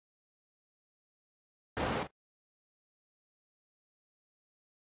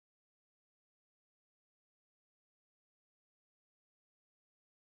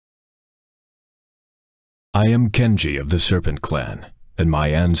I am Kenji of the Serpent clan, and my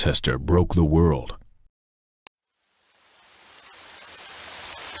ancestor broke the world.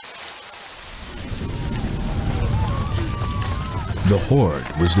 The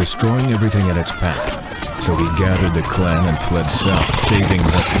Horde was destroying everything in its path, so he gathered the clan and fled south, saving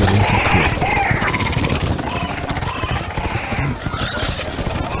what little he could.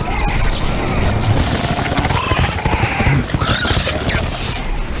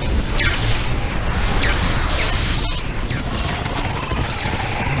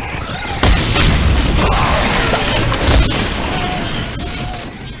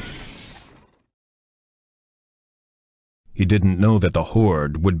 He didn't know that the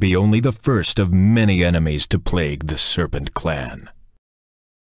Horde would be only the first of many enemies to plague the Serpent clan.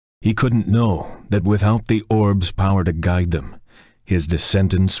 He couldn't know that without the orb's power to guide them, his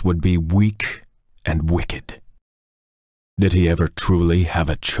descendants would be weak and wicked. Did he ever truly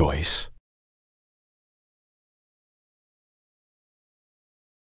have a choice?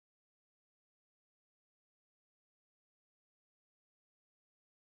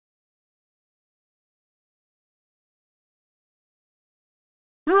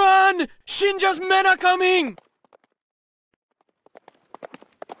 Run! Shinja's men are coming!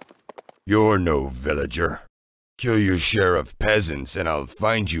 You're no villager. Kill your share of peasants and I'll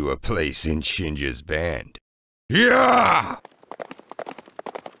find you a place in Shinja's band. Yeah!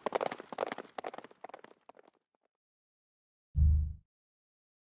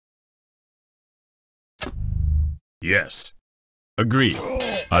 Yes. Agreed.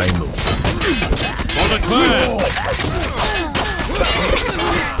 I move. For the clan!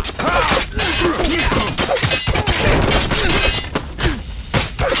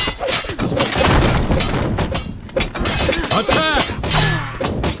 Attack!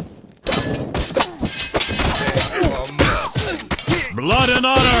 Blood and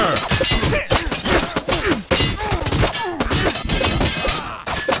honor!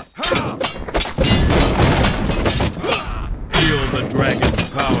 Feel the dragon's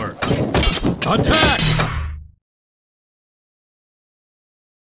power. Attack!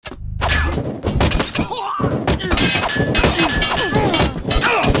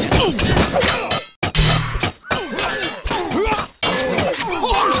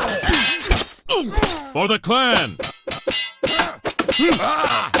 For the clan!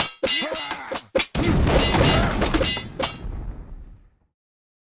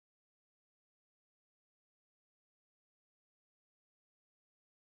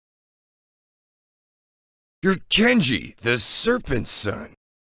 You're Kenji, the Serpent's son.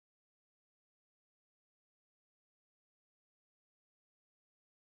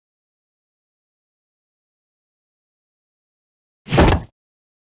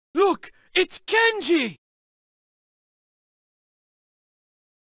 Look! It's Kenji!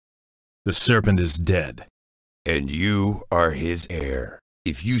 The Serpent is dead. And you are his heir.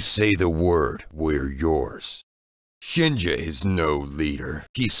 If you say the word, we're yours. Shinja is no leader.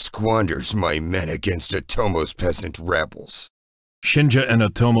 He squanders my men against Otomo's peasant rebels. Shinja and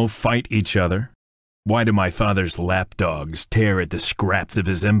Otomo fight each other? Why do my father's lapdogs tear at the scraps of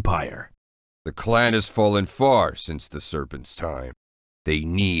his empire? The clan has fallen far since the Serpent's time. They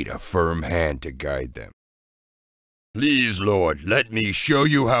need a firm hand to guide them. Please, Lord, let me show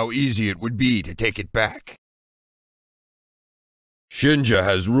you how easy it would be to take it back. Shinja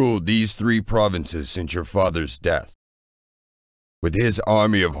has ruled these 3 provinces since your father's death. With his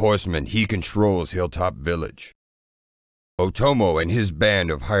army of horsemen, he controls Hilltop Village. Otomo and his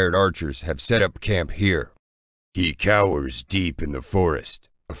band of hired archers have set up camp here. He cowers deep in the forest,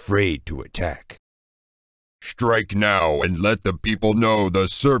 afraid to attack. Strike now and let the people know the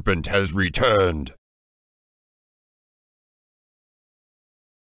Serpent has returned.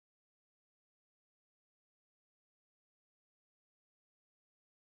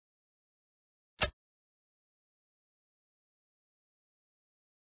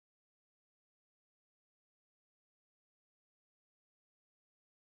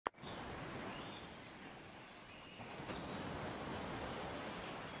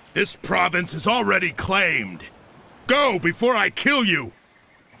 This province is already claimed. Go before I kill you!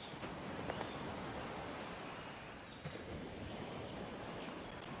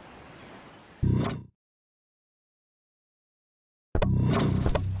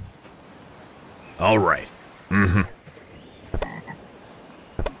 All right.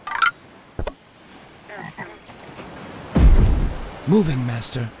 Moving,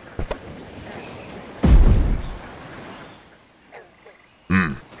 Master.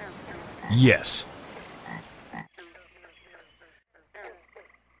 Yes.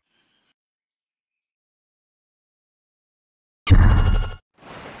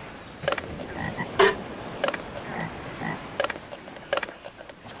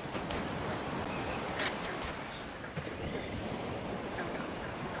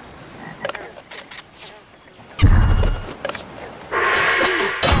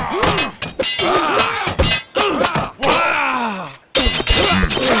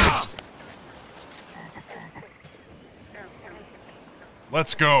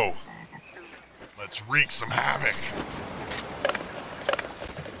 Let's go. Let's wreak some havoc.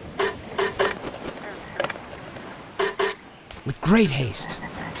 With great haste.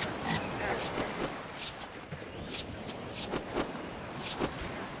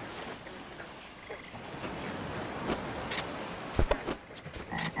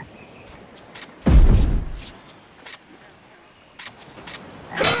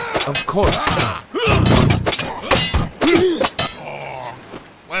 Of course. Oh,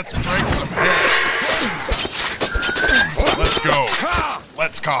 let's break some heads. Let's go.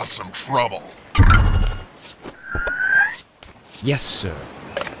 Let's cause some trouble. Yes, sir.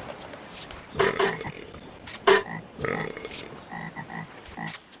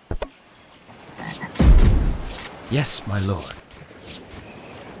 Yes, my lord.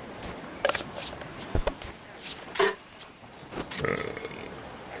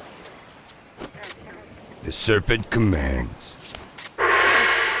 The Serpent commands.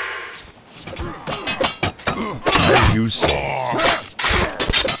 As you say.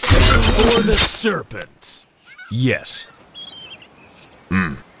 For the Serpent. Yes.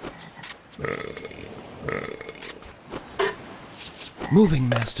 Moving,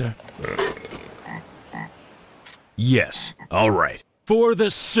 master. Yes. All right. For the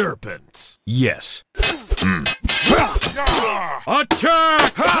Serpent. Yes.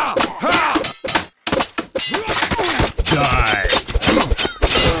 Attack! Die!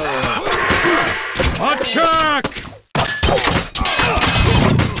 Attack!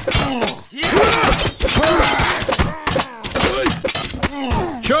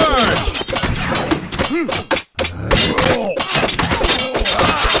 Charge!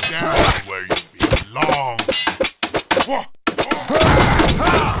 Down where you belong.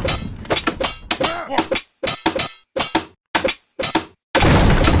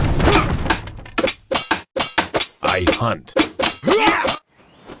 I hunt.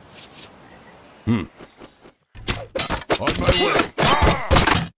 On my way.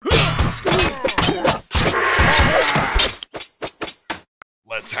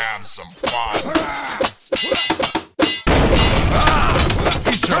 Let's have some fun.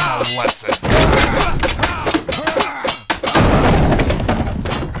 Teach them a lesson.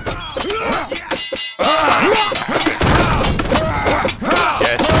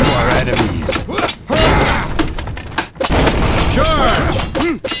 Death to our enemies. Charge!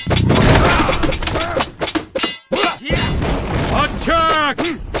 Attack!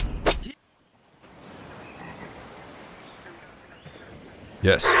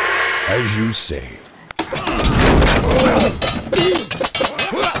 Yes, as you say.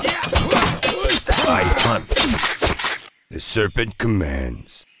 I hunt. The Serpent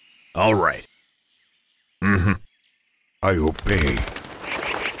commands. All right. I obey.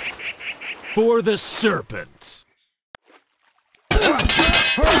 For the Serpent.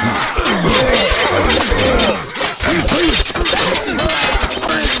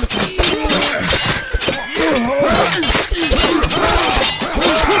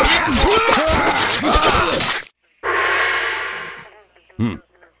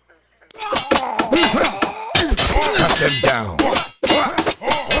 Cut them down.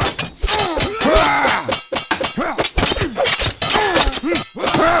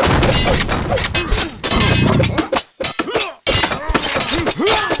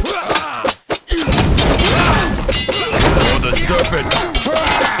 For the Serpent.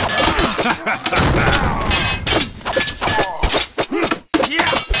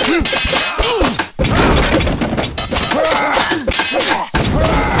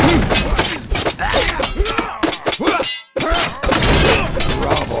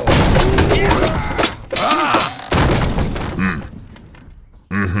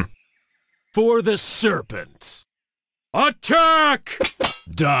 For the Serpent. Attack!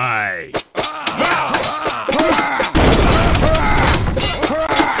 Die!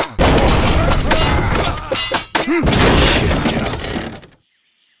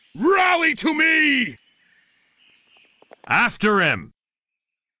 Rally to me! After him!